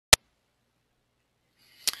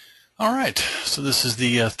All right, so this is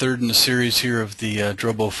the third in the series here of the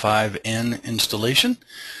Drobo 5N installation.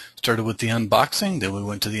 Started with the unboxing, then we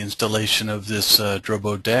went to the installation of this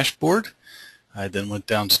Drobo Dashboard. I then went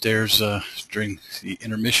downstairs during the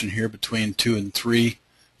intermission here between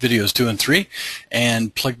videos 2 and 3,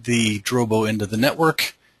 and plugged the Drobo into the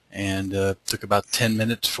network, and took about 10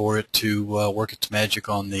 minutes for it to work its magic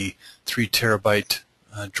on the 3 terabyte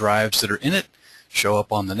drives that are in it, show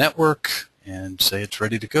up on the network, and say it's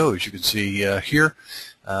ready to go. As you can see here,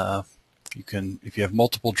 if you have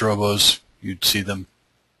multiple Drobos, you'd see them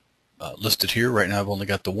listed here. Right now I've only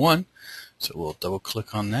got the one, so we'll double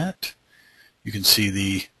click on that. You can see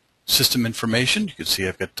the system information. You can see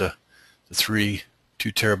I've got the 3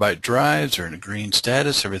 2 terabyte drives are in a green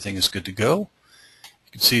status. Everything is good to go.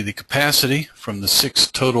 You can see the capacity from the 6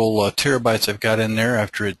 total terabytes I've got in there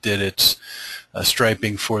after it did its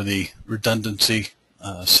striping for the redundancy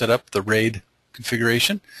setup, the RAID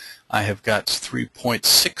configuration. I have got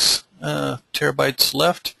 3.6 terabytes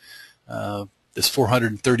left. This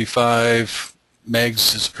 435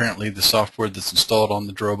 megs is apparently the software that's installed on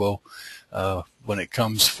the Drobo when it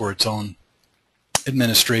comes for its own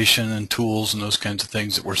administration and tools and those kinds of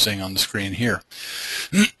things that we're seeing on the screen here.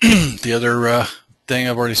 The other thing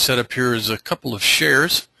I've already set up here is a couple of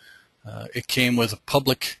shares. It came with a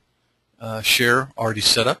public share already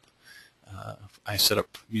set up. I set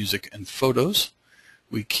up music and photos.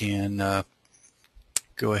 We can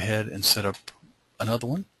go ahead and set up another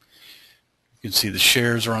one. You can see the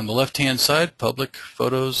shares are on the left hand side, public,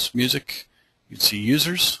 photos, music. You can see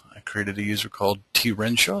users. I created a user called T.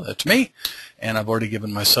 Renshaw, that's me, and I've already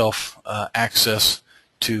given myself access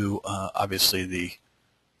to obviously the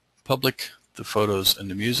public, the photos, and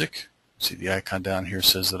the music. See the icon down here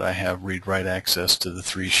says that I have read-write access to the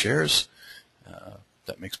 3 shares.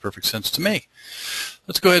 That makes perfect sense to me.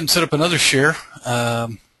 Let's go ahead and set up another share.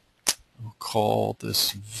 We'll call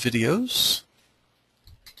this videos.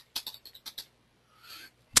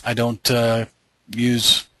 I don't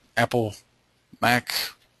use Apple Mac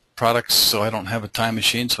products, so I don't have a time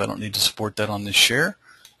machine, so I don't need to support that on this share.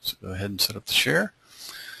 So go ahead and set up the share.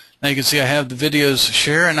 Now you can see I have the videos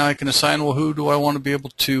share, and now I can assign, well, who do I want to be able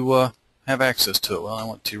to have access to it? Well, I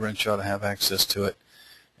want T. Renshaw to have access to it,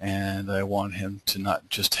 and I want him to not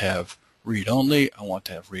just have read only, I want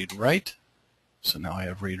to have read write. So now I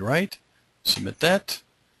have read write, submit that,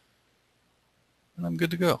 and I'm good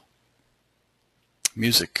to go.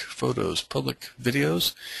 Music, photos, public,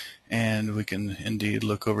 videos, and we can indeed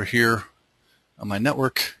look over here on my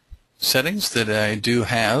network settings that I do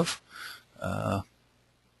have the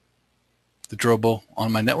Drobo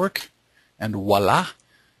on my network, and voila,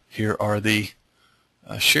 here are the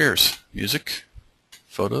shares, music,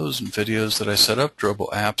 photos, and videos that I set up. Drobo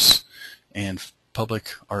apps and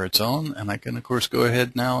public are its own, and I can of course go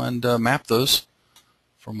ahead now and map those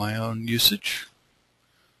for my own usage.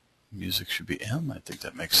 Music should be M. I think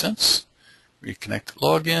that makes sense. Reconnect,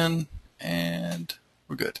 login, and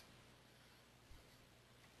we're good.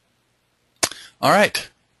 All right.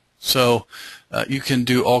 So you can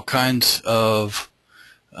do all kinds of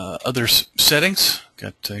other settings.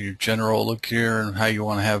 Got your general look here and how you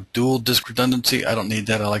want to have dual disk redundancy. I don't need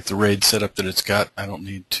that. I like the RAID setup that it's got. I don't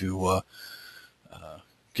need to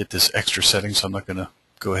get this extra setting, so I'm not going to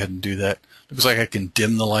go ahead and do that. Looks like I can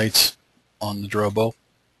dim the lights on the Drobo.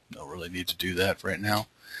 Don't really need to do that right now.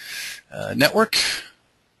 Network.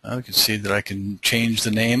 You can see that I can change the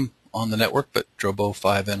name on the network, but Drobo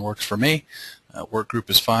 5N works for me. Work group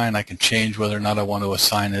is fine. I can change whether or not I want to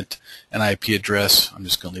assign it an IP address. I'm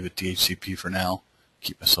just going to leave it DHCP for now.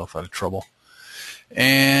 Keep myself out of trouble.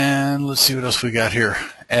 And let's see what else we got here.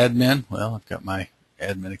 Admin. Well, I've got my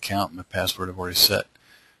admin account. My password I've already set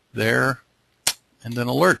there. And then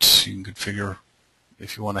alerts. You can configure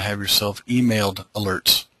if you want to have yourself emailed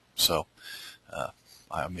alerts. So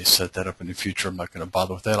I may set that up in the future. I'm not going to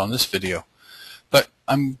bother with that on this video. But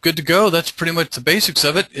I'm good to go. That's pretty much the basics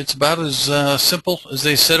of it. It's about as simple as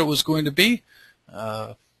they said it was going to be.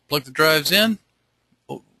 Plug the drives in,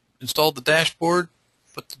 install the dashboard,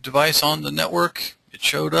 put the device on the network. It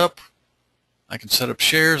showed up. I can set up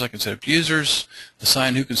shares. I can set up users,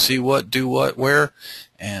 assign who can see what, do what, where,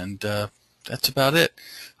 and that's about it.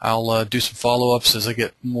 I'll do some follow-ups as I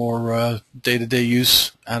get more day-to-day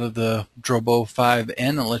use out of the Drobo 5N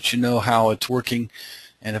and let you know how it's working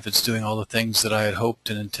and if it's doing all the things that I had hoped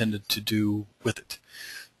and intended to do with it.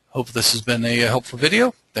 Hope this has been a helpful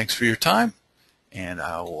video. Thanks for your time, and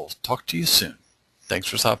I will talk to you soon. Thanks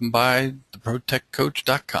for stopping by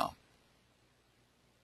theprotechcoach.com.